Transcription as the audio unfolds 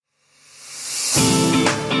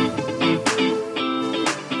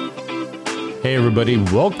Hey everybody,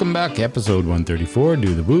 welcome back. Episode 134,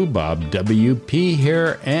 Do the Woo, Bob WP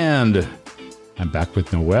here, and I'm back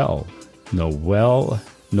with Noelle.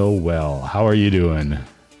 Noelle, how are you doing?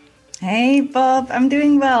 Hey Bob, I'm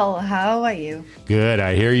doing well. How are you? Good.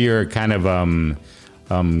 I hear you're kind of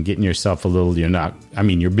getting yourself a little,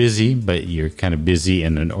 you're busy, but you're kind of busy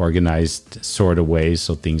in an organized sort of way,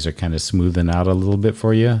 so things are kind of smoothing out a little bit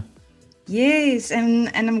for you. Yes, and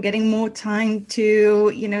I'm getting more time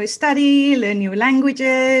to, study, learn new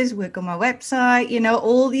languages, work on my website,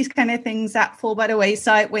 all these kind of things that fall by the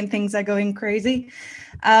wayside when things are going crazy.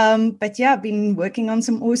 But yeah, I've been working on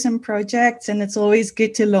some awesome projects, and it's always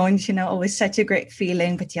good to launch, always such a great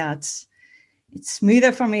feeling. But yeah, it's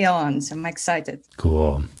smoother from here on, so I'm excited.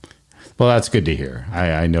 Cool. Well, that's good to hear.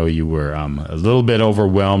 I know you were a little bit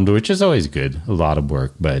overwhelmed, which is always good, a lot of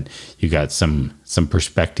work, but you got some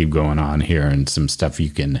perspective going on here and some stuff you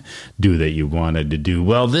can do that you wanted to do.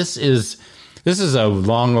 Well, this is a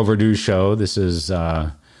long overdue show. This is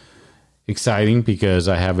exciting because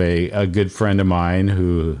I have a good friend of mine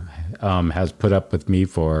who has put up with me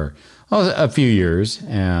for a few years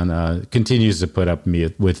and continues to put up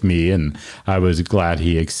with me. And I was glad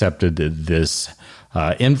he accepted this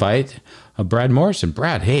invite. Brad Morrison.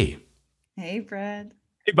 Brad, hey. Hey, Brad.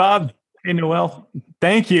 Hey, Bob. Hey, Noelle.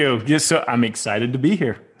 Thank you. So I'm excited to be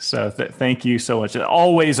here. So thank you so much.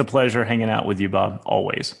 Always a pleasure hanging out with you, Bob.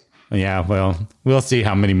 Always. Yeah, well, we'll see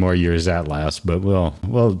how many more years that lasts, but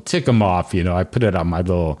we'll tick them off. I put it on I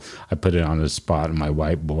put it on a spot on my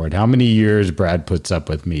whiteboard. How many years Brad puts up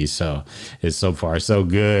with me? So it's so far so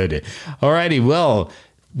good. All righty. Well,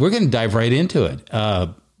 we're going to dive right into it.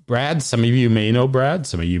 Brad, some of you may know Brad,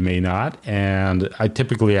 some of you may not. And I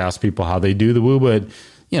typically ask people how they do the woo, but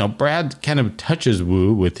Brad kind of touches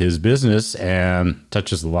woo with his business and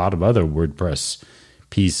touches a lot of other WordPress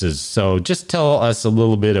pieces. So just tell us a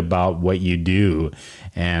little bit about what you do,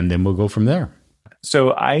 and then we'll go from there. So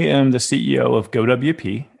I am the CEO of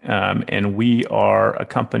GoWP, and we are a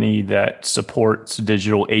company that supports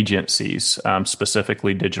digital agencies,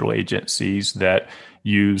 specifically digital agencies that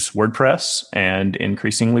use WordPress and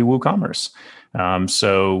increasingly WooCommerce.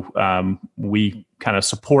 So we kind of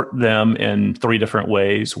support them in three different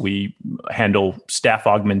ways. We handle staff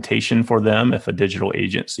augmentation for them if a digital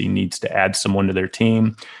agency needs to add someone to their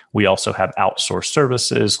team. We also have outsourced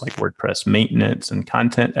services like WordPress maintenance and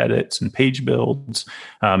content edits and page builds.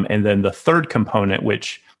 And then the third component,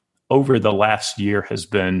 which over the last year has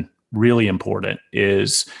been really important,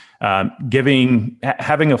 is having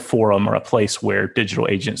a forum or a place where digital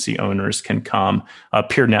agency owners can come, a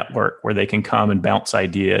peer network where they can come and bounce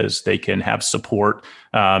ideas. They can have support.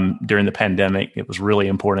 During the pandemic, it was really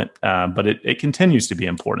important, but it continues to be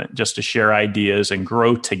important just to share ideas and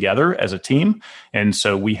grow together as a team. And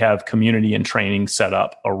so we have community and training set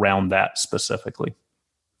up around that specifically.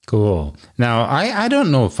 Cool. Now, I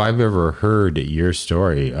don't know if I've ever heard your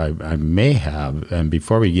story. I may have. And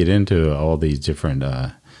before we get into all these different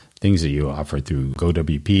things that you offer through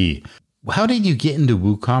GoWP, how did you get into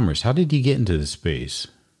WooCommerce? How did you get into the space?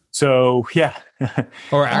 So, yeah.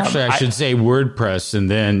 Or actually, I should say WordPress, and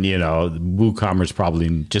then, WooCommerce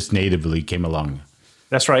probably just natively came along.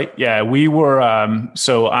 That's right. Yeah, we were, I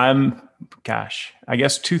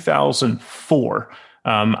guess 2004,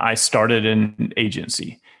 I started an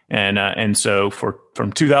agency. And so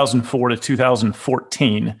from 2004 to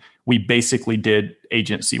 2014, we basically did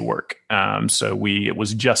agency work. It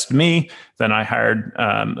was just me. Then I hired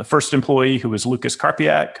the first employee, who was Lucas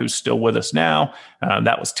Karpiak, who's still with us now.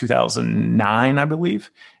 That was 2009, I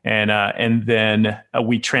believe. And then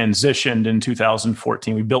we transitioned in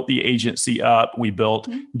 2014. We built the agency up. We built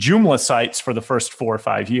Joomla sites for the first 4 or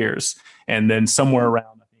 5 years. And then somewhere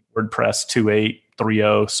around, I think, WordPress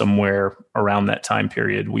 2.8.3.0, somewhere around that time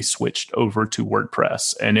period, we switched over to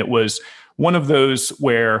WordPress. And it was one of those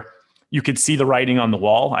where you could see the writing on the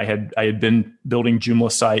wall. I had been building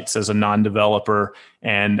Joomla sites as a non-developer,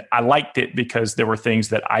 and I liked it because there were things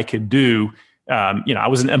that I could do. I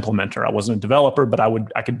was an implementer. I wasn't a developer, but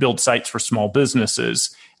I could build sites for small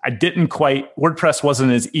businesses. WordPress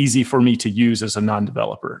wasn't as easy for me to use as a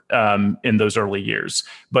non-developer in those early years.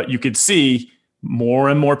 But you could see more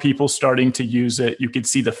and more people starting to use it. You could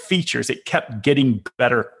see the features. It kept getting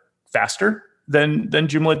better faster than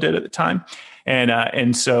Joomla did at the time.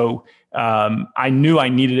 And so I knew I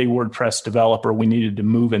needed a WordPress developer. We needed to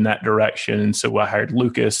move in that direction. And so I hired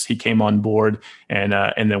Lucas. He came on board, and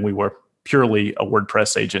then we were purely a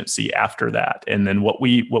WordPress agency after that. And then what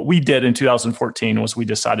we did in 2014 was we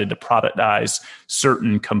decided to productize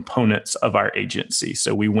certain components of our agency.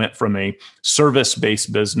 So we went from a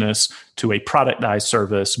service-based business to a productized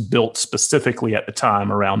service built specifically at the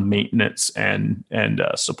time around maintenance and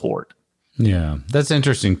support. Yeah, that's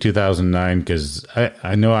interesting. 2009, because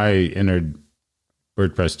I know I entered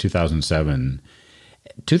WordPress 2007.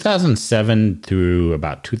 2007 through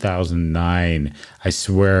about 2009, I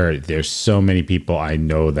swear there's so many people I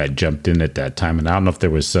know that jumped in at that time. And I don't know if there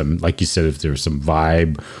was some, like you said, if there was some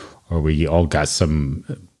vibe or we all got some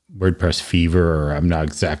WordPress fever, or I'm not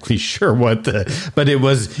exactly sure but it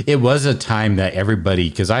was a time that everybody,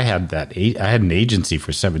 because I had an agency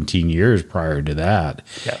for 17 years prior to that.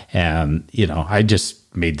 Yeah. And, I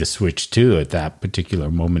just made the switch too at that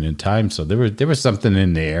particular moment in time. So there was something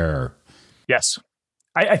in the air. Yes.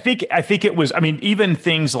 I think it was, even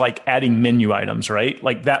things like adding menu items, right?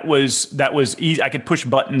 Like that was easy. I could push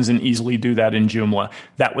buttons and easily do that in Joomla.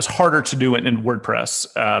 That was harder to do it in WordPress.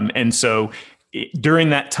 And so during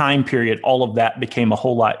that time period, all of that became a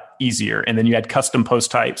whole lot easier. And then you had custom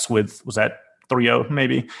post types was that 3.0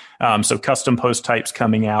 maybe? So custom post types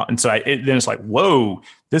coming out. And so then it's like, whoa,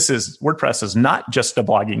 WordPress is not just a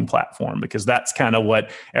blogging platform, because that's kind of what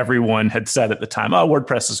everyone had said at the time. Oh,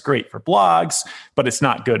 WordPress is great for blogs, but it's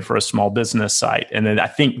not good for a small business site. And then I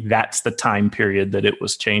think that's the time period that it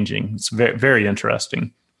was changing. It's very, very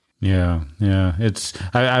interesting. Yeah.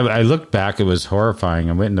 I looked back, it was horrifying.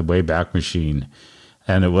 I went in the Wayback Machine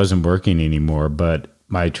and it wasn't working anymore, but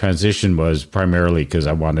my transition was primarily because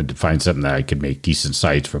I wanted to find something that I could make decent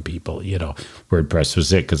sites for people. WordPress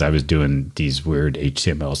was it, because I was doing these weird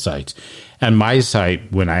HTML sites. And my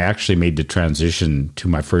site, when I actually made the transition to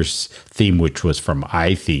my first theme, which was from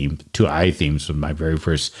iTheme to iThemes, was my very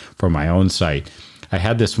first for my own site. I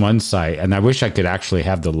had this one site, and I wish I could actually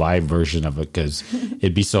have the live version of it because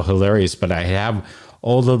it'd be so hilarious. But I have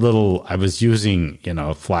all the little, I was using,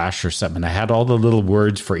 Flash or something. I had all the little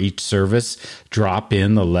words for each service drop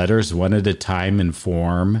in the letters one at a time in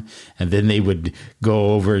form, and then they would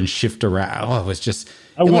go over and shift around. Oh, it was just,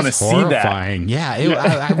 I want to see that.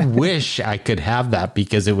 Yeah, I wish I could have that,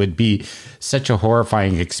 because it would be such a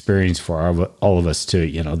horrifying experience for all of us to,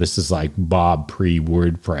 this is like Bob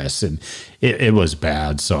pre-WordPress, and it was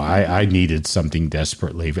bad. So I needed something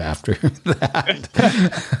desperately after that.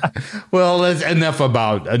 Well, that's enough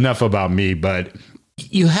about me, but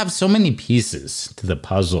you have so many pieces to the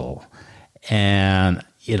puzzle. And,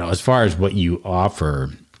 as far as what you offer,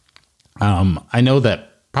 I know that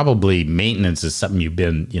probably maintenance is something you've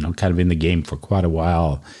been, kind of in the game for quite a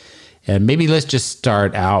while. And maybe let's just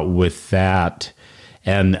start out with that.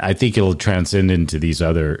 And I think it'll transcend into these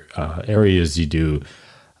other areas you do.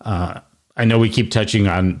 I know we keep touching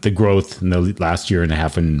on the growth in the last year and a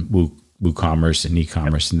half in WooCommerce and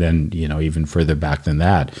e-commerce, and then, even further back than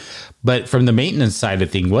that. But from the maintenance side of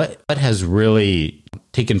things, what has really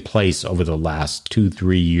taken place over the last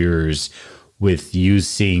 2-3 years with you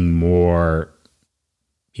seeing more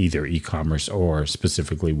either e-commerce or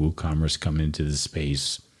specifically WooCommerce come into the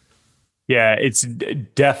space? Yeah, it's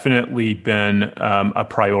definitely been a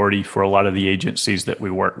priority for a lot of the agencies that we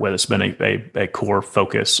work with. It's been a core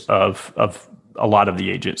focus of a lot of the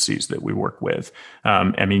agencies that we work with.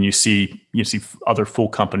 You see other full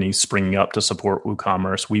companies springing up to support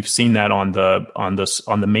WooCommerce. We've seen that on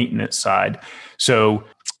the maintenance side. So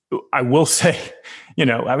I will say,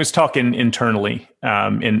 I was talking internally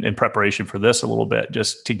in preparation for this a little bit,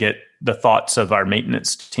 just to get the thoughts of our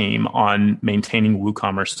maintenance team on maintaining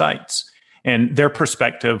WooCommerce sites. And their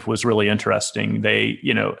perspective was really interesting.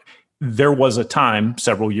 There was a time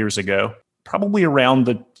several years ago, probably around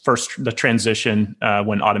the transition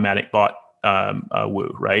when Automatic bought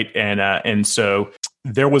Woo, right? And so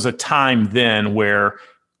there was a time then where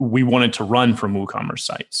we wanted to run from WooCommerce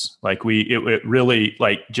sites. Like it really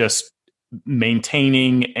like just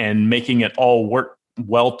maintaining and making it all work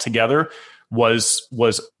well together was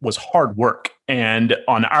hard work. And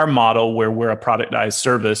on our model, where we're a productized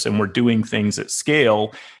service and we're doing things at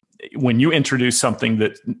scale, when you introduce something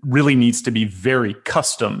that really needs to be very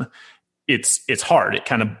custom, it's hard. It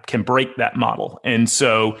kind of can break that model. And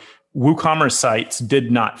so WooCommerce sites did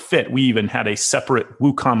not fit. We even had a separate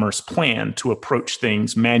WooCommerce plan to approach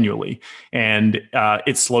things manually. And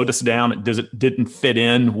it slowed us down. It didn't fit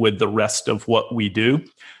in with the rest of what we do.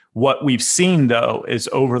 What we've seen, though, is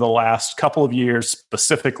over the last couple of years,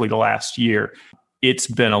 specifically the last year, it's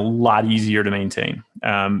been a lot easier to maintain.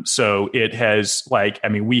 So it has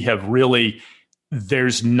we have really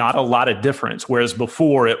there's not a lot of difference. Whereas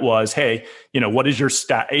before it was, hey, what is your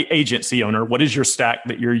stack, agency owner? What is your stack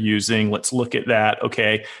that you're using? Let's look at that.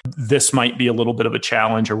 Okay, this might be a little bit of a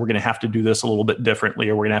challenge, or we're going to have to do this a little bit differently,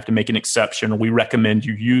 or we're going to have to make an exception, or we recommend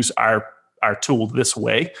you use our tool this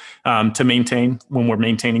way to maintain when we're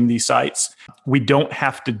maintaining these sites. We don't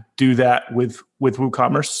have to do that with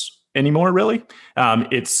WooCommerce anymore, really.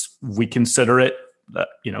 We consider it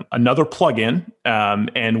another plugin,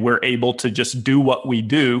 and we're able to just do what we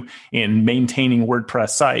do in maintaining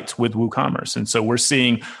WordPress sites with WooCommerce. And so we're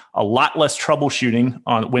seeing a lot less troubleshooting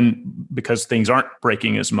because things aren't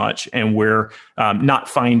breaking as much, and we're not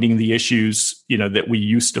finding the issues that we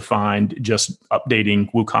used to find just updating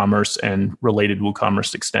WooCommerce and related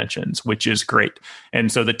WooCommerce extensions, which is great. And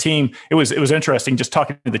so the team, it was interesting just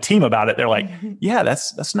talking to the team about it. They're like, yeah,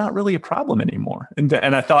 that's not really a problem anymore. And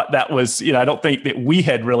I thought that was, I don't think that we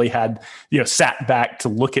had really had sat back to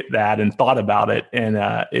look at that and thought about it. And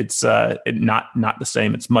it's not the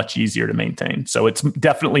same. It's much easier to maintain. So it's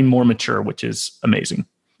definitely more mature, which is amazing.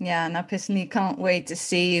 Yeah, and I personally can't wait to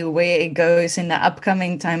see where it goes in the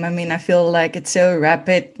upcoming time. I mean, I feel like it's so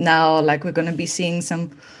rapid now, like we're going to be seeing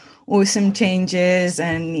some awesome changes,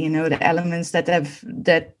 and, the elements that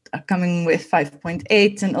are coming with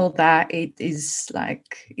 5.8 and all that. It is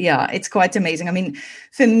like, it's quite amazing. I mean,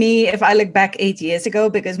 for me, if I look back 8 years ago,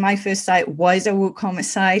 because my first site was a WooCommerce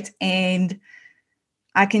site, and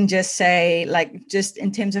I can just say, like, just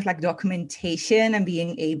in terms of like documentation and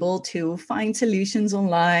being able to find solutions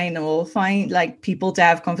online or find like people to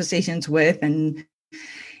have conversations with. And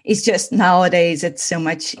it's just nowadays, it's so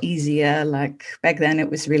much easier. Like back then it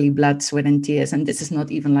was really blood, sweat and tears. And this is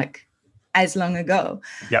not even like as long ago.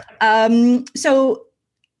 Yep. So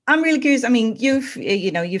I'm really curious. I mean,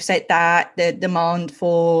 you've said that the demand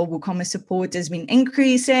for WooCommerce support has been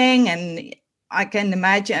increasing, and I can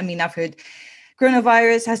imagine, I mean, I've heard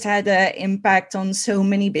coronavirus has had an impact on so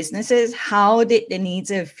many businesses. How did the needs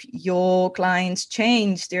of your clients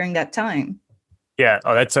change during that time? Yeah,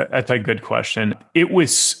 that's a good question. It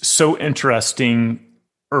was so interesting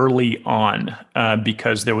early on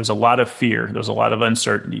because there was a lot of fear. There was a lot of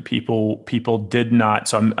uncertainty. People did not.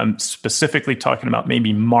 So I'm specifically talking about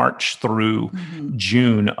maybe March through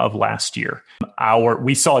June of last year.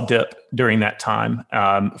 We saw a dip during that time.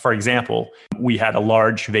 For example, we had a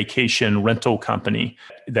large vacation rental company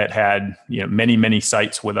that had many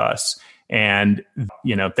sites with us. And,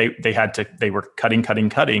 they were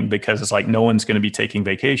cutting because it's like, no one's going to be taking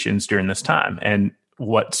vacations during this time. And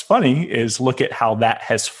what's funny is look at how that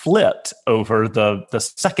has flipped over the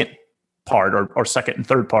second part or second and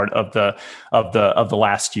third part of the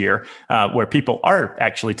last year, where people are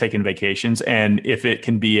actually taking vacations. And if it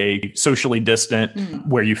can be a socially distant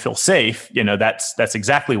where you feel safe, that's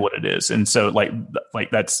exactly what it is. And so like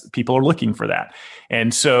that's, people are looking for that.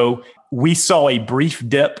 And so we saw a brief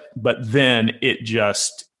dip, but then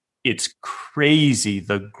it's crazy,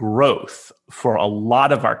 the growth for a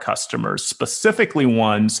lot of our customers, specifically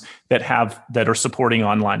ones that are supporting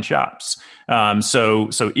online shops.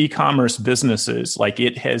 So e-commerce businesses, like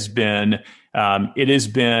it has been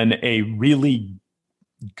a really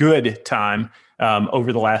good time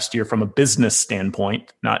over the last year from a business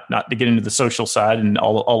standpoint, not to get into the social side and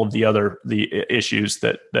all of the issues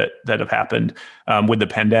that have happened with the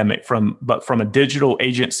pandemic. But from a digital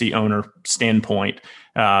agency owner standpoint,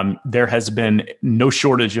 there has been no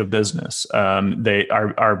shortage of business.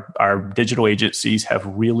 Our digital agencies have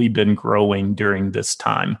really been growing during this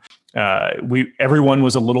time. Everyone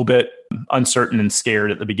was a little bit uncertain and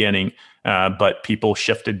scared at the beginning, but people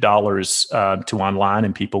shifted dollars to online,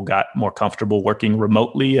 and people got more comfortable working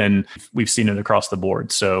remotely, and we've seen it across the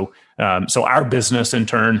board. So our business in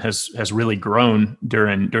turn has really grown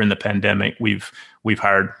during the pandemic. We've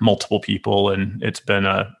hired multiple people, and it's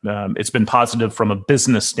been positive from a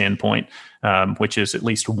business standpoint, which is at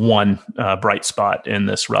least one bright spot in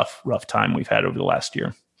this rough time we've had over the last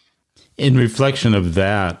year. In reflection of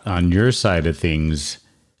that, on your side of things,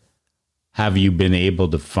 have you been able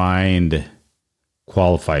to find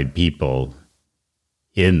qualified people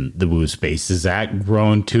in the Woo space? Is that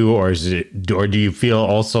grown too, or do you feel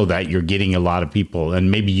also that you're getting a lot of people,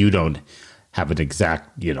 and maybe you don't have an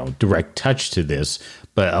exact, direct touch to this,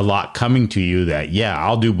 but a lot coming to you that,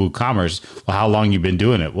 I'll do WooCommerce. Well, how long you been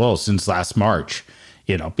doing it? Well, since last March.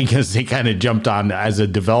 Because they kind of jumped on, as a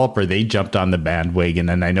developer, they jumped on the bandwagon.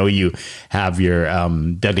 And I know you have your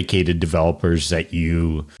dedicated developers that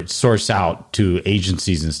you source out to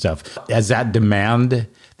agencies and stuff. Has that demand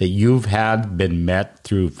that you've had been met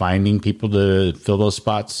through finding people to fill those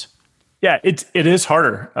spots? Yeah, it is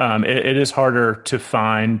harder. It is harder to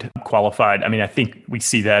find qualified. I mean, I think we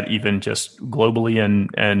see that even just globally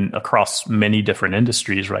and across many different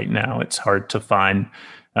industries right now. It's hard to find.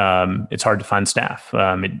 It's hard to find staff.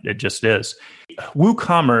 It just is.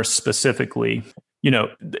 WooCommerce specifically,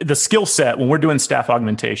 the skill set when we're doing staff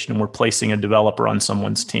augmentation and we're placing a developer on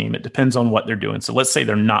someone's team, it depends on what they're doing. So let's say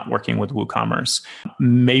they're not working with WooCommerce.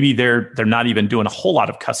 Maybe they're not even doing a whole lot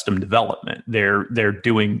of custom development. They're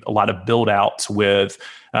doing a lot of build outs with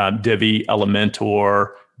Divi,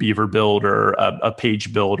 Elementor, Beaver Builder, a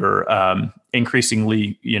page builder,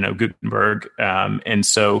 increasingly, Gutenberg. And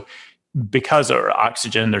so because of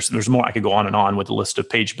Oxygen, there's more. I could go on and on with the list of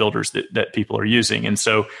page builders that people are using. And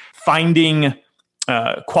so finding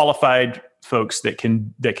qualified folks that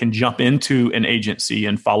can jump into an agency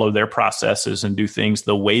and follow their processes and do things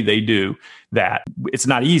the way they do that. It's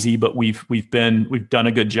not easy, but we've done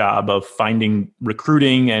a good job of finding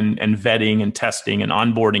recruiting and vetting and testing and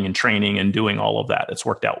onboarding and training and doing all of that. It's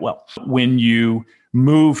worked out well. When you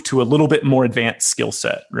move to a little bit more advanced skill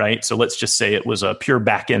set, right? So let's just say it was a pure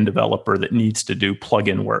back-end developer that needs to do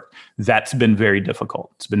plugin work. That's been very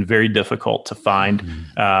difficult. It's been very difficult to find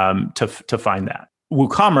to find that.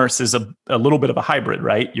 WooCommerce is a little bit of a hybrid,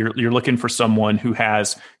 right? You're looking for someone who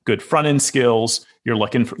has good front-end skills. You're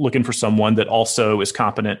looking for someone that also is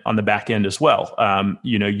competent on the back end as well.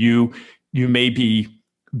 You may be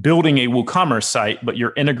building a WooCommerce site, but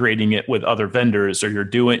you're integrating it with other vendors, or you're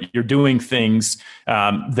doing things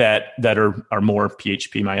that are more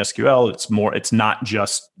PHP, MySQL. It's not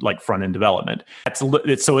just like front end development.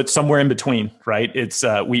 So it's somewhere in between, right? It's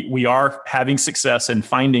we are having success in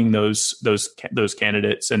finding those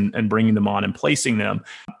candidates and bringing them on and placing them,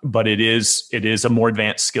 but it is a more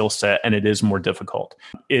advanced skill set and it is more difficult.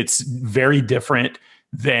 It's very different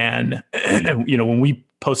than when we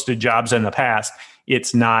posted jobs in the past.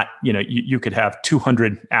 It's not, you could have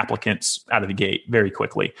 200 applicants out of the gate very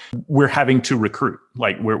quickly. We're having to recruit,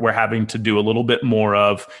 like we're having to do a little bit more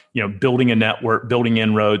of, building a network, building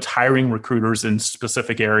inroads, hiring recruiters in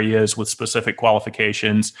specific areas with specific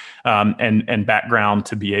qualifications and background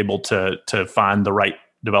to be able to find the right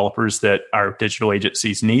developers that our digital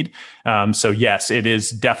agencies need. So yes, it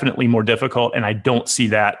is definitely more difficult, and I don't see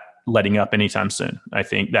that letting up anytime soon. I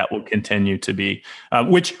think that will continue to be,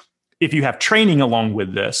 which if you have training along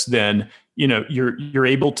with this, then you're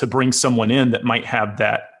able to bring someone in that might have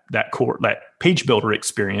that core, that page builder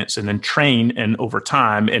experience, and then train and over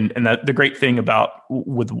time. And that the great thing about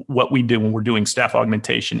with what we do when we're doing staff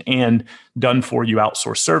augmentation and done for you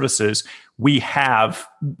outsourced services, we have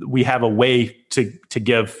a way to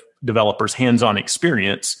give developers hands-on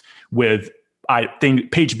experience with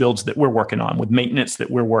page builds that we're working on, with maintenance that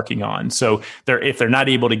we're working on. So if they're not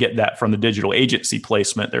able to get that from the digital agency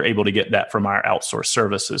placement, they're able to get that from our outsourced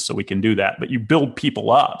services. So we can do that. But you build people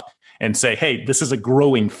up and say, hey, this is a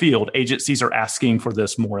growing field. Agencies are asking for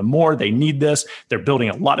this more and more. They need this. They're building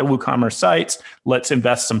a lot of WooCommerce sites. Let's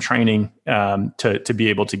invest some training to be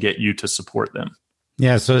able to get you to support them.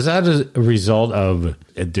 Yeah. So is that a result of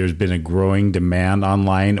there's been a growing demand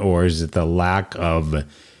online, or is it the lack of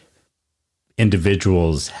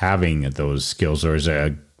individuals having those skills, or is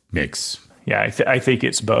it a mix? Yeah, I think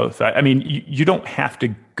it's both. I mean, you don't have to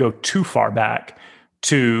go too far back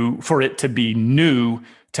for it to be new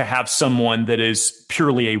to have someone that is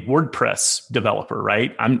purely a WordPress developer,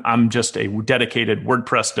 right? I'm just a dedicated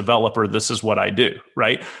WordPress developer. This is what I do,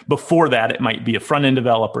 right? Before that, it might be a front-end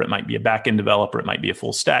developer. It might be a back-end developer. It might be a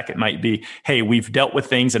full stack. It might be, hey, we've dealt with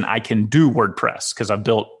things and I can do WordPress because I've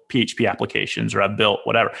built PHP applications or I've built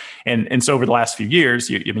whatever. And so over the last few years,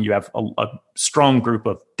 you have a strong group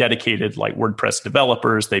of dedicated like WordPress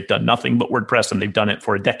developers. They've done nothing but WordPress, and they've done it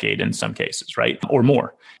for a decade in some cases, right? Or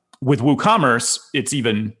more. With WooCommerce, it's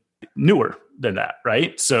even newer than that,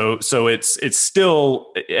 right? So it's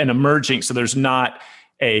still an emerging. So there's not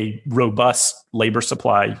a robust labor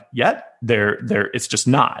supply yet. It's just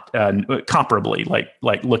not comparably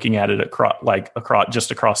like looking at it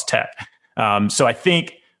across tech. So I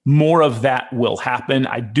think more of that will happen.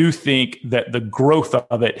 I do think that the growth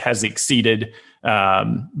of it has exceeded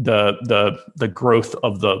the growth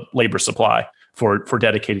of the labor supply for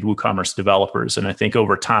dedicated WooCommerce developers. And I think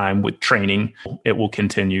over time with training, it will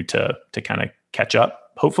continue to kind of catch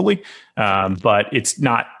up, hopefully. But it's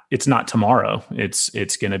not tomorrow.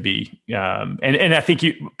 It's going to be, and I think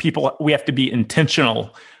we have to be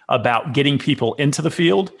intentional about getting people into the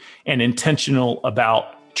field and intentional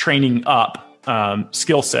about training up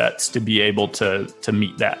skill sets to be able to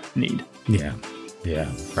meet that need. Yeah,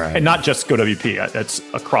 right. And not just GoWP. That's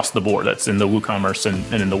across the board. That's in the WooCommerce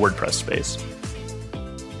and in the WordPress space.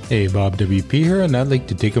 Hey, Bob WP here, and I'd like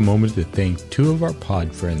to take a moment to thank two of our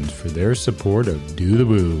pod friends for their support of Do the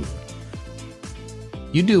Woo.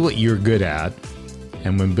 You do what you're good at,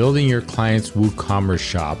 and when building your clients' WooCommerce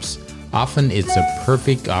shops, often it's a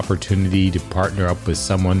perfect opportunity to partner up with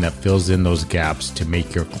someone that fills in those gaps to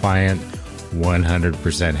make your client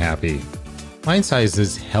 100% happy. MindSize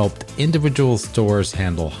has helped individual stores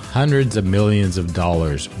handle hundreds of millions of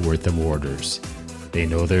dollars worth of orders. They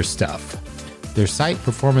know their stuff. Their site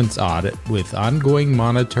performance audit with ongoing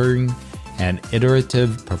monitoring and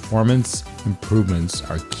iterative performance improvements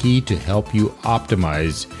are key to help you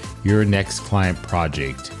optimize your next client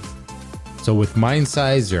project. So with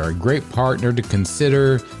MindSize, they're a great partner to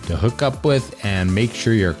consider, to hook up with, and make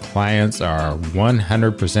sure your clients are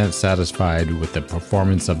 100% satisfied with the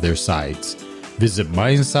performance of their sites. Visit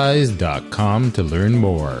mindsize.com to learn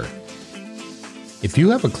more. If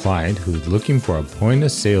you have a client who's looking for a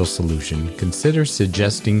point-of-sale solution, consider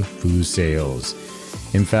suggesting FooSales.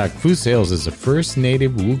 In fact, FooSales is the first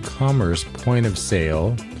native WooCommerce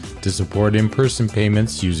point-of-sale to support in-person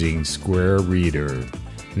payments using Square Reader.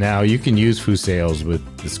 Now, you can use FooSales with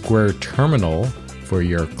the Square Terminal for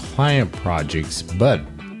your client projects, but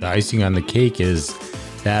the icing on the cake is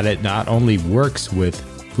that it not only works with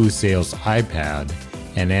FooSales iPad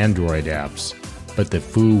and Android apps, but the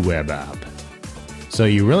Foo web app. So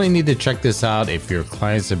you really need to check this out if your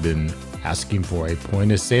clients have been asking for a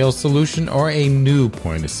point-of-sale solution or a new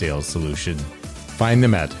point-of-sale solution. Find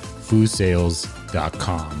them at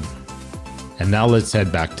foosales.com. And now let's head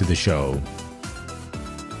back to the show.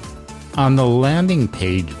 On the landing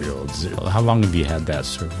page builds, how long have you had that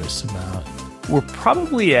service about? We're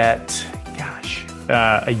probably at,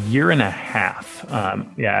 a year and a half.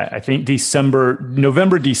 I think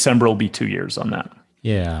November, December will be 2 years on that.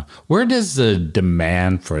 Yeah. Where does the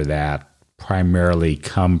demand for that primarily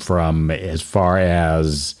come from as far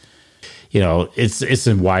as, it's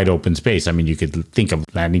a wide open space. I mean, you could think of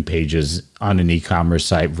landing pages on an e-commerce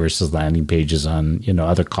site versus landing pages on,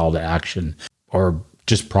 other call to action or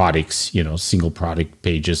just products, single product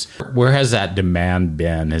pages. Where has that demand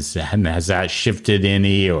been? Has that shifted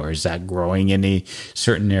any, or is that growing any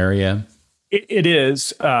certain area? It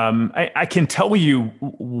is. I can tell you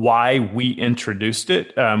why we introduced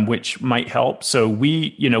it, which might help. So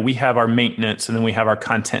we have our maintenance, and then we have our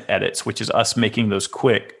content edits, which is us making those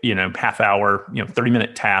quick, half hour,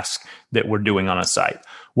 30-minute tasks that we're doing on a site.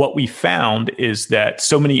 What we found is that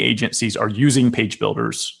so many agencies are using page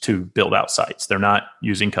builders to build out sites. They're not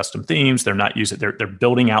using custom themes. They're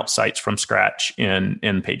building out sites from scratch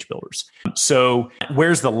in page builders. So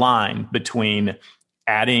where's the line between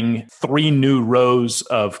adding 3 new rows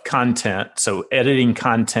of content, so editing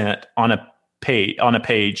content on a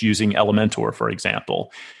page using Elementor, for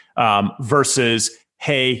example, versus,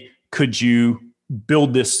 hey, could you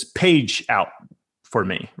build this page out for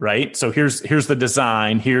me, right? So here's the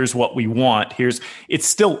design, here's what we want. It's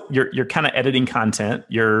still, you're kind of editing content,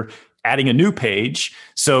 you're adding a new page.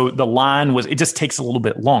 So the line it just takes a little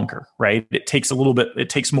bit longer, right? It takes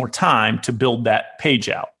more time to build that page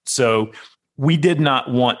out. So we did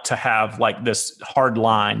not want to have like this hard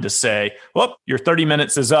line to say, well, your 30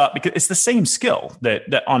 minutes is up, because it's the same skill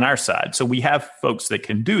that on our side. So we have folks that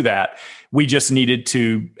can do that. We just needed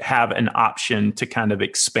to have an option to kind of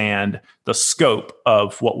expand the scope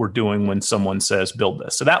of what we're doing when someone says build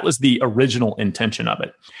this. So that was the original intention of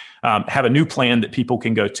it. Have a new plan that people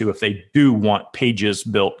can go to if they do want pages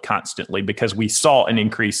built constantly, because we saw an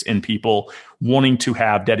increase in people wanting to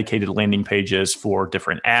have dedicated landing pages for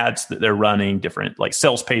different ads that they're running, different like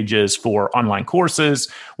sales pages for online courses,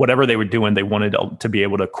 whatever they were doing. They wanted to be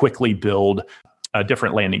able to quickly build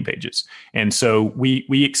different landing pages. And so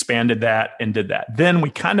we expanded that and did that. Then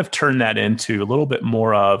we kind of turned that into a little bit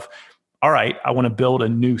more of, all right, I want to build a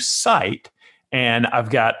new site, and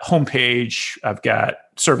I've got homepage, I've got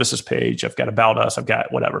services page, I've got about us, I've got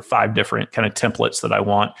 5 different kind of templates that I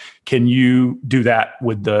want. Can you do that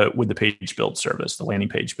with the page build service, the landing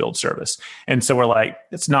page build service? And so we're like,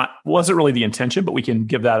 wasn't really the intention, but we can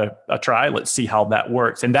give that a try. Let's see how that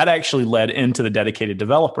works. And that actually led into the dedicated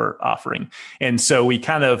developer offering. And so we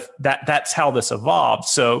kind of, that's how this evolved.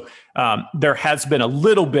 So there has been a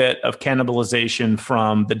little bit of cannibalization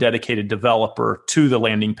from the dedicated developer to the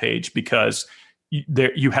landing page, because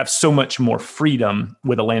you have so much more freedom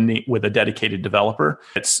with a dedicated developer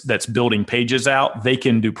that's building pages out. They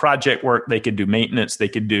can do project work, they could do maintenance, they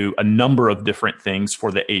could do a number of different things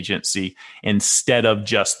for the agency instead of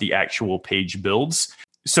just the actual page builds.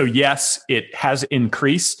 So yes, it has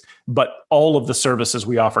increased but all of the services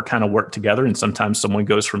we offer kind of work together. And sometimes someone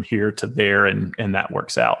goes from here to there and that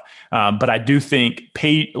works out. But I do think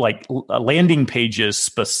landing pages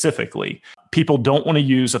specifically, people don't want to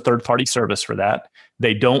use a third-party service for that.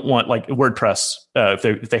 They don't want, like WordPress,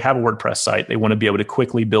 if they have a WordPress site, they want to be able to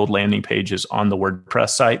quickly build landing pages on the WordPress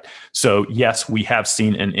site. So yes, we have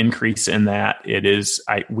seen an increase in that. It is,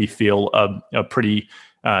 we feel, a pretty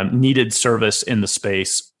needed service in the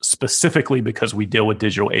space, specifically because we deal with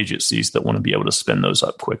digital agencies that want to be able to spin those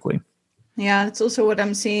up quickly. Yeah, it's also what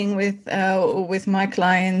I'm seeing with my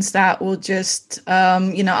clients that will just,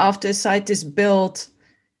 after a site is built,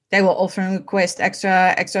 they will often request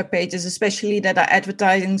extra pages, especially that are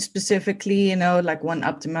advertising specifically, like one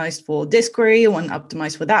optimized for this query, one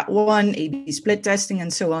optimized for that one, A/B split testing,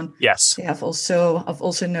 and so on. Yes. Yeah, I've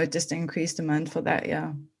also noticed increased demand for that.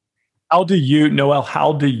 Yeah. How do you, Noelle,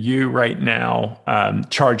 right now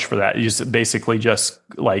charge for that? Is it basically just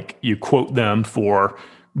like you quote them for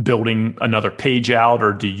building another page out,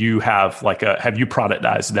 or do you have have you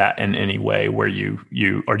productized that in any way where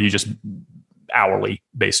or do you just hourly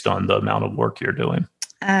based on the amount of work you're doing?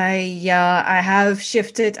 Yeah, I have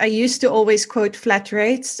shifted. I used to always quote flat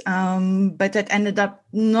rates, but that ended up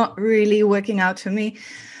not really working out for me.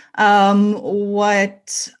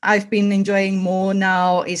 What I've been enjoying more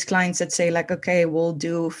now is clients that say okay, we'll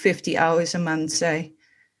do 50 hours a month, say,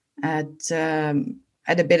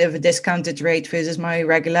 at a bit of a discounted rate versus my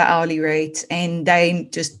regular hourly rate. And they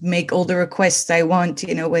just make all the requests they want,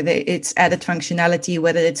 whether it's added functionality,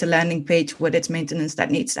 whether it's a landing page, whether it's maintenance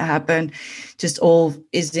that needs to happen, just all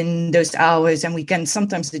is in those hours. And we can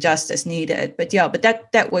sometimes adjust as needed. But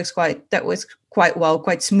that works quite well,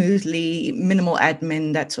 quite smoothly, minimal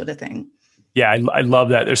admin, that sort of thing. Yeah, I love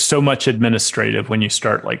that. There's so much administrative when you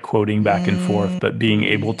start quoting back and forth, but being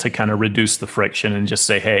able to kind of reduce the friction and just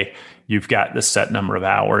say, hey, you've got this set number of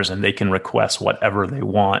hours, and they can request whatever they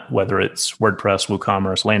want, whether it's WordPress,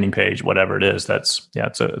 WooCommerce, landing page, whatever it is. It's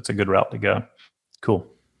a good route to go. Cool.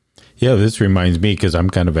 Yeah, this reminds me, because I'm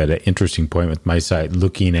kind of at an interesting point with my site,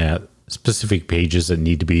 looking at specific pages that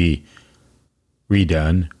need to be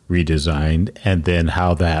redone, redesigned, and then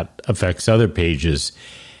how that affects other pages.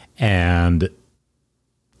 And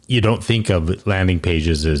you don't think of landing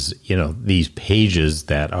pages as, these pages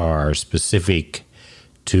that are specific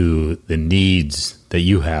to the needs that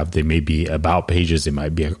you have. They may be about pages, they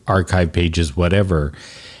might be archive pages, whatever.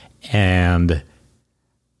 And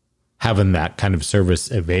having that kind of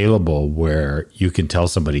service available where you can tell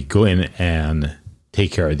somebody, go in and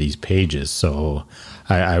take care of these pages. So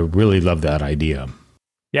I really love that idea.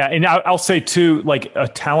 Yeah, and I'll say too, a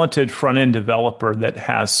talented front end developer that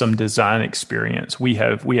has some design experience. We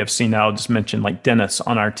have seen. I'll just mention Dennis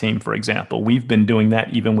on our team, for example. We've been doing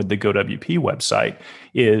that even with the GoWP website.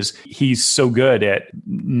 He's so good at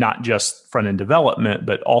not just front end development,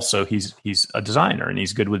 but also he's a designer and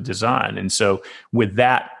he's good with design. And so with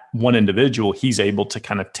that one individual, he's able to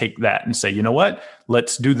kind of take that and say, you know what,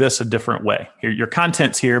 let's do this a different way. Here, your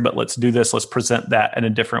content's here, but let's do this. Let's present that in a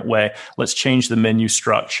different way. Let's change the menu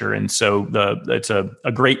structure. And so it's a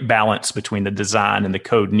great balance between the design and the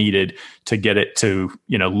code needed to get it to,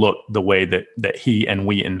 look the way that he and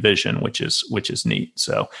we envision, which is neat.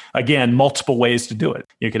 So again, multiple ways to do it.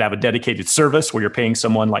 You could have a dedicated service where you're paying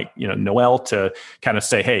someone like, Noelle to kind of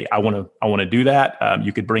say, hey, I want to do that.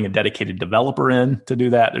 You could bring a dedicated developer in to do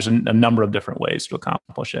that. There's a number of different ways to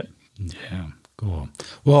accomplish it. Yeah, cool.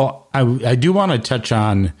 Well, I do want to touch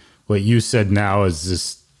on what you said now is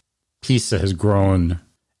this piece that has grown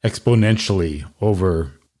exponentially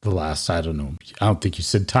over the last, I don't think you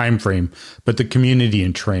said time frame, but the community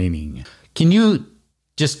and training. Can you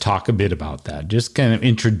just talk a bit about that? Just kind of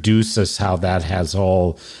introduce us how that has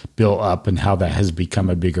all built up and how that has become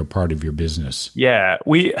a bigger part of your business. Yeah,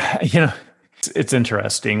 it's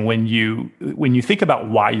interesting when you think about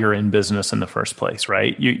why you're in business in the first place,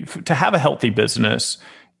 right? To have a healthy business,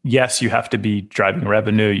 yes, you have to be driving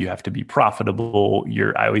revenue. You have to be profitable.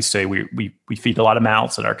 I always say we feed a lot of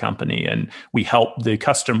mouths at our company, and we help the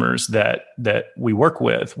customers that we work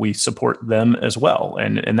with. We support them as well,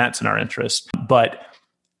 and that's in our interest. But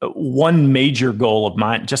one major goal of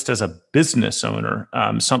mine, just as a business owner,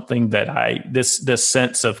 something that this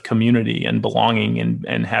sense of community and belonging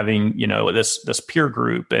and having, this peer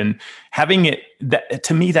group and having it, that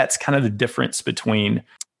to me, that's kind of the difference between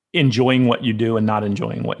enjoying what you do and not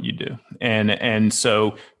enjoying what you do. And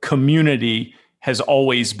so community has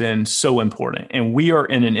always been so important. And we are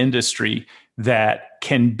in an industry that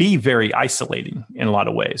can be very isolating in a lot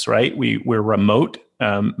of ways, right? We're remote.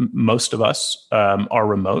 Most of us are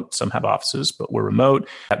remote. Some have offices, but we're remote.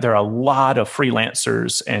 There are a lot of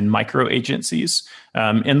freelancers and micro agencies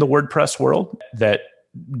in the WordPress world that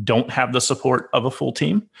don't have the support of a full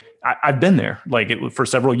team. I've been there. Like for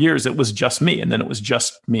several years, it was just me, and then it was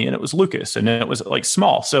just me, and it was Lucas, and then it was like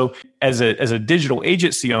small. So as a digital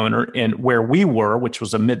agency owner, and where we were, which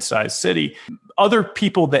was a mid-sized city, other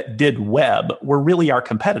people that did web were really our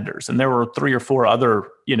competitors, and there were 3 or 4 other,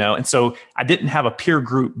 and so I didn't have a peer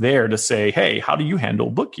group there to say, hey, how do you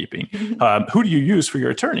handle bookkeeping? Who do you use for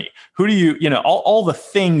your attorney? Who do you, all the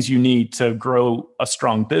things you need to grow a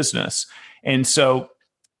strong business. And so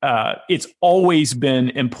it's always been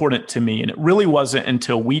important to me. And it really wasn't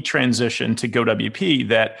until we transitioned to GoWP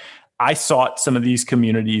that I sought some of these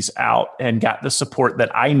communities out and got the support that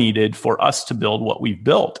I needed for us to build what we've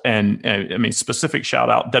built. And I mean, specific shout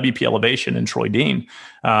out WP Elevation and Troy Dean,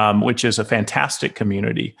 which is a fantastic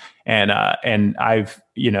community. And I've,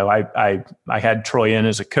 I had Troy in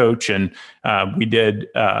as a coach, and we did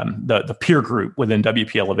the peer group within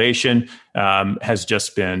WP Elevation has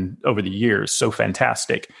just been over the years so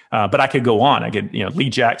fantastic. But I could go on. I could, Lee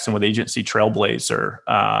Jackson with Agency Trailblazer,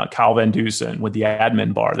 Kyle Van Dusen with the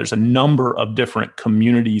Admin Bar. There's a number of different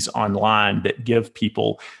communities online that give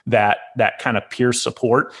people that kind of peer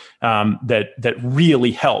support that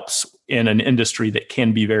really helps in an industry that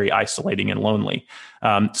can be very isolating and lonely.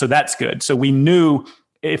 So that's good. So we knew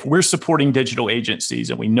if we're supporting digital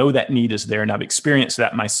agencies, and we know that need is there, and I've experienced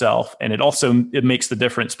that myself, and it makes the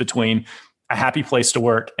difference between a happy place to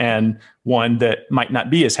work and one that might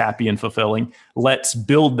not be as happy and fulfilling. Let's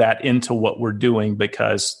build that into what we're doing,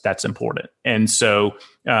 because that's important. And so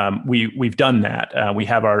we've done that. We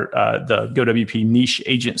have our the GoWP Niche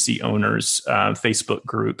Agency Owners Facebook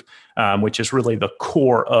group, which is really the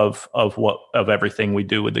core of everything we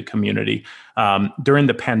do with the community. During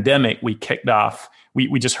the pandemic, we kicked off.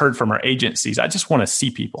 We just heard from our agencies. I just want to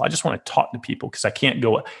see people. I just want to talk to people, because I can't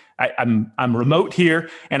go. I'm remote here,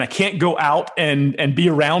 and I can't go out and be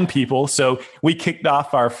around people. So we kicked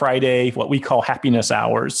off our Friday, what we call happiness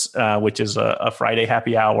hours, which is a Friday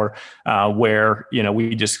happy hour, where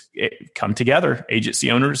we just come together, agency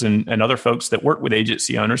owners and other folks that work with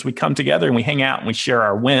agency owners. We come together and we hang out and we share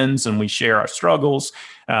our wins and we share our struggles,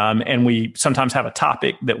 and we sometimes have a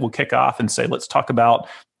topic that we'll kick off and say, let's talk about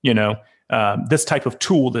this type of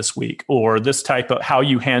tool this week, or this type of how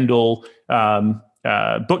you handle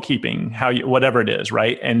bookkeeping, whatever it is,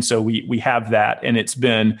 right? And so we have that, and it's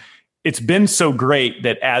been so great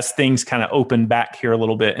that as things kind of open back here a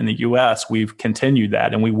little bit in the U.S., we've continued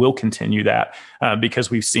that, and we will continue that because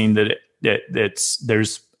we've seen that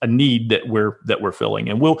there's a need that we're filling,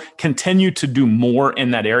 and we'll continue to do more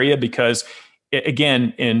in that area because.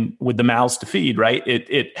 Again, with the mouths to feed, right?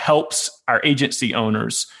 It helps our agency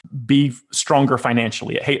owners be stronger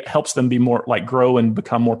financially. It helps them be more grow and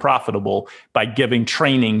become more profitable by giving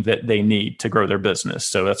training that they need to grow their business.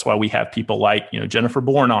 So that's why we have people like Jennifer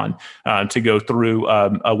Bourne on to go through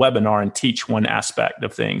a webinar and teach one aspect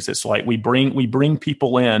of things. It's like we bring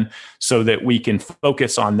people in so that we can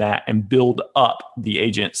focus on that and build up the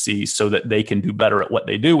agency so that they can do better at what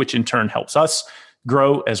they do, which in turn helps us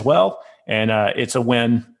grow as well. And it's a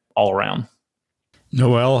win all around.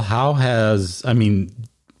 Noel,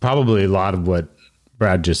 probably a lot of what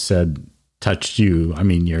Brad just said touched you. I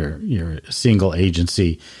mean, you're a single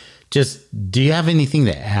agency. Just, do you have anything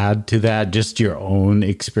to add to that? Just your own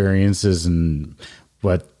experiences and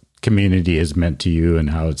what community has meant to you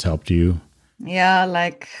and how it's helped you? Yeah,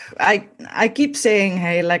 I keep saying,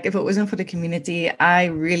 hey, if it wasn't for the community, I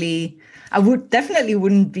definitely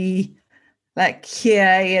wouldn't be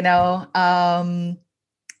here,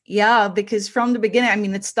 because from the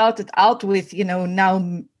beginning, it started out with,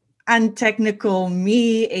 now untechnical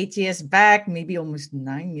me 8 years back, maybe almost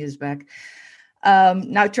 9 years back,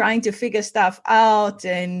 now trying to figure stuff out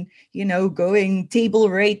and, going table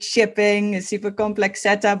rate shipping, a super complex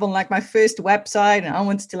setup on my first website. And I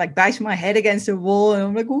wanted to bash my head against the wall. And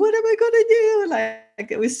I'm like, what am I going to do?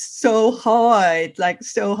 It was so hard,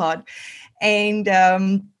 so hard. And,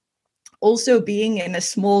 also being in a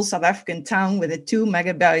small South African town with a 2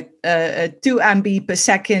 MB per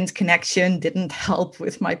second connection didn't help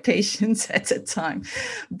with my patience at the time.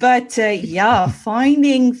 But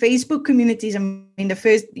finding Facebook communities. The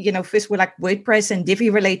first were WordPress and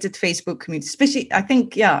Divi related Facebook communities, especially I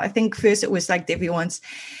think first it was Divi ones.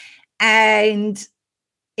 And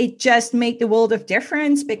it just made the world of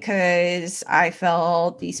difference because I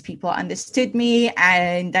felt these people understood me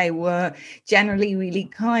and they were generally really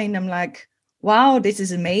kind. I'm like, wow, this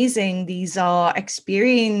is amazing. These are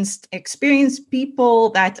experienced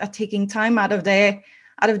people that are taking time out of their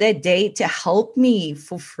out of their day to help me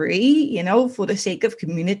for free, for the sake of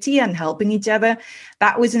community and helping each other.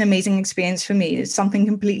 That was an amazing experience for me. It's something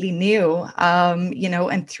completely new,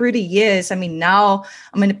 and through the years, now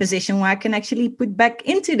I'm in a position where I can actually put back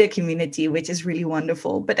into the community, which is really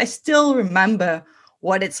wonderful. But I still remember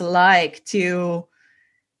what it's like to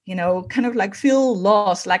kind of like feel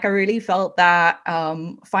lost. Like I really felt that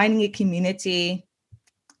finding a community,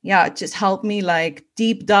 it just helped me like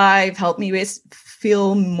deep dive, helped me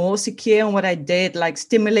feel more secure in what I did, like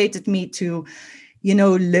stimulated me to,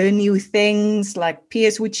 learn new things. Like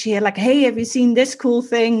peers would share like, hey, have you seen this cool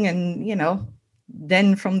thing? And,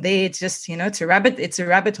 then from there, it's just, it's a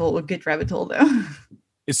rabbit hole, a good rabbit hole though.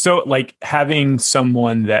 So like having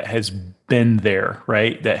someone that has been there,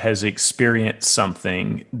 right? That has experienced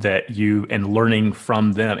something and learning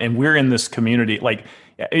from them. And we're in this community, like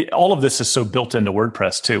all of this is so built into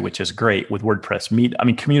WordPress too, which is great with WordPress.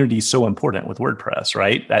 Community is so important with WordPress,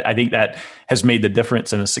 right? I think that has made the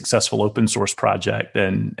difference in a successful open source project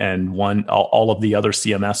and all of the other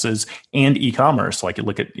CMSs and e-commerce. Like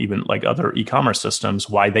look at even like other e-commerce systems,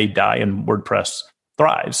 why they die and WordPress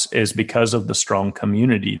thrives is because of the strong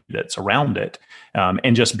community that's around it,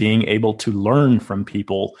 and just being able to learn from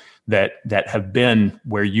people that have been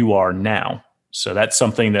where you are now. So that's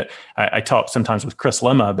something that I talk sometimes with Chris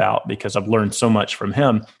Lemma about, because I've learned so much from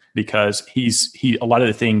him, because he a lot of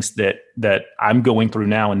the things that I'm going through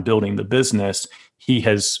now and building the business, he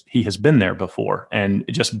has been there before. And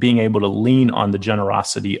just being able to lean on the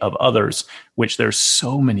generosity of others, which there's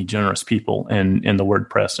so many generous people in the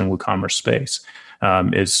WordPress and WooCommerce space,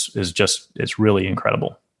 it's really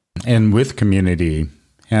incredible. And with community,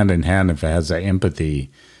 hand in hand, if it has that empathy,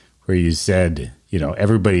 where you said,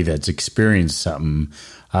 everybody that's experienced something,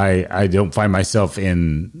 I don't find myself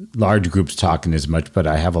in large groups talking as much, but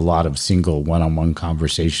I have a lot of single one-on-one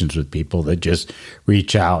conversations with people that just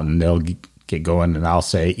reach out and they'll get going. And I'll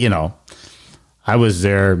say, I was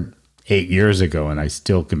there 8 years ago and I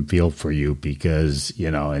still can feel for you because,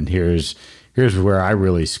 and here's where I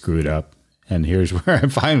really screwed up. And here's where I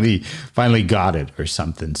finally got it or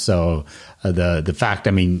something. So the fact,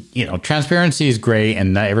 transparency is great,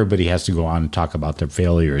 and not everybody has to go on and talk about their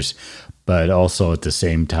failures. But also at the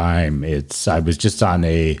same time, I was just on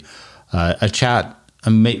a chat. I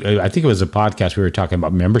think it was a podcast. We were talking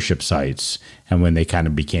about membership sites and when they kind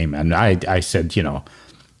of became. And I said,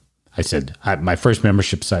 my first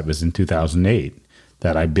membership site was in 2008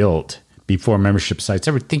 that I built. Before membership sites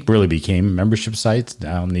ever really became membership sites.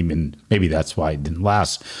 Maybe that's why it didn't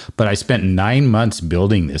last. But I spent 9 months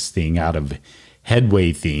building this thing out of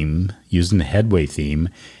Headway theme, using the Headway theme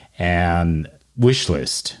and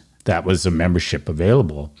Wishlist. That was a membership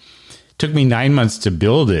available. It took me 9 months to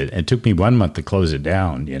build it. And it took me 1 month to close it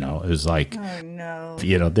down. It was like, oh no.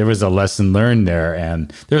 There was a lesson learned there.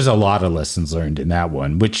 And there's a lot of lessons learned in that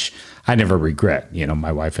one, which I never regret.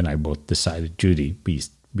 My wife and I both decided, Judy,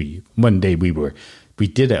 one day we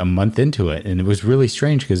did it a month into it, and it was really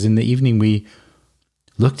strange because in the evening we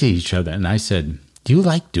looked at each other and I said, do you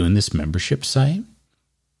like doing this membership site?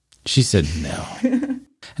 She said, no.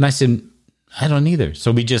 And I said, I don't either.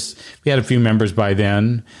 So we had a few members by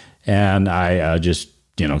then, and I just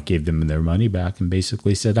gave them their money back and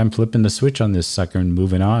basically said, I'm flipping the switch on this sucker and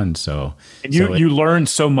moving on. And you learned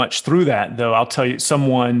so much through that, though. I'll tell you,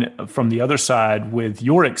 someone from the other side with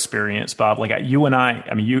your experience, Bob, like you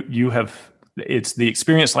and you have, it's the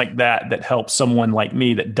experience like that helps someone like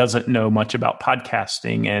me that doesn't know much about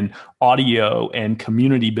podcasting and audio and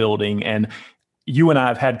community building. And you and I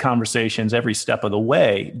have had conversations every step of the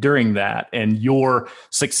way during that, and your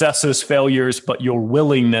successes, failures, but your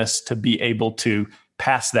willingness to be able to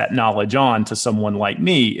pass that knowledge on to someone like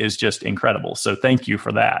me is just incredible. So thank you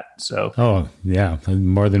for that. So, oh yeah,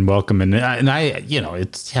 more than welcome. And I,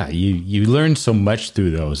 you learn so much through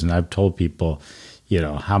those. And I've told people,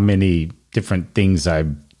 how many different things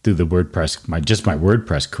through the WordPress, my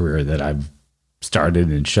WordPress career that I've started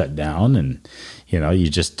and shut down. And, you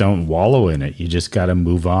just don't wallow in it. You just got to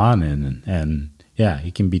move on and yeah,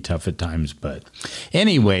 it can be tough at times. But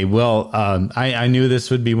anyway, well, I knew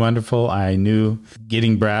this would be wonderful. I knew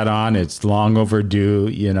getting Brad on, it's long overdue,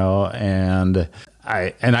 and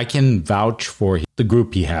I can vouch for the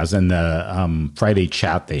group he has and the Friday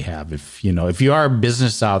chat they have. If you are a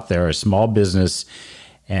business out there, a small business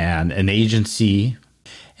and an agency,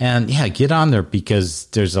 and yeah, get on there, because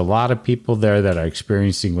there's a lot of people there that are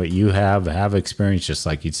experiencing what you have experienced, just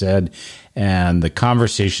like you said. And the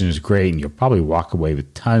conversation is great, and you'll probably walk away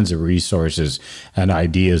with tons of resources and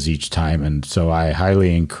ideas each time. And so I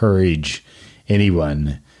highly encourage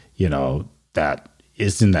anyone, that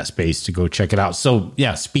is in that space to go check it out. So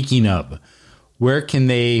yeah, speaking of, where can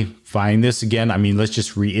they find this again? I mean, let's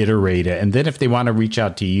just reiterate it. And then if they want to reach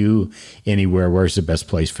out to you anywhere, where's the best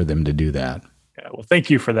place for them to do that? Yeah, well, thank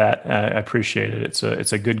you for that. I appreciate it.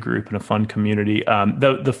 It's a good group and a fun community.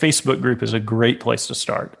 The Facebook group is a great place to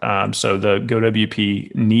start. So the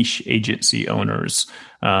GoWP niche agency owners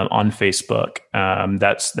on Facebook,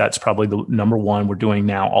 that's probably the number one. We're doing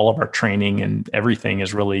now all of our training and everything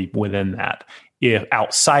is really within that. If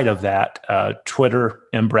outside of that, Twitter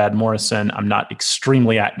and Brad Morrison, I'm not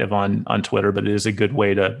extremely active on Twitter, but it is a good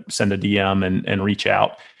way to send a DM and reach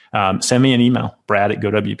out. Send me an email,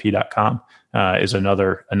 brad@gowp.com. Is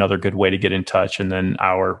another good way to get in touch. And then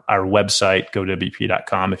our website,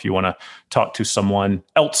 gowp.com, if you want to talk to someone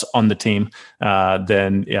else on the team,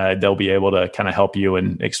 then they'll be able to kind of help you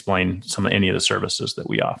and explain any of the services that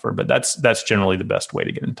we offer. But that's generally the best way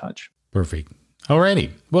to get in touch. Perfect. Alrighty.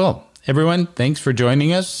 Well, everyone, thanks for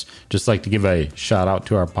joining us. Just like to give a shout out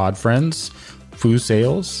to our pod friends, Foo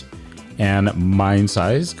Sales and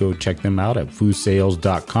MindSize. Go check them out at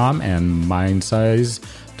foosales.com and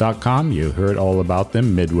mindsize.com. You heard all about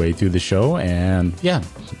them midway through the show. And yeah,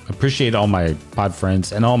 appreciate all my pod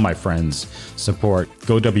friends and all my friends' support.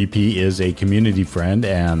 GoWP is a community friend,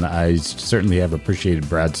 and I certainly have appreciated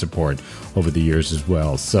Brad's support over the years as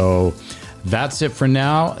well. So that's it for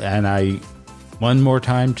now. And one more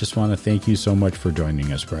time, just want to thank you so much for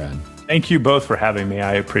joining us, Brad. Thank you both for having me.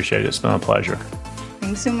 I appreciate it. It's been a pleasure.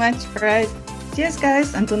 Thanks so much, Brad. Cheers,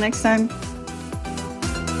 guys. Until next time.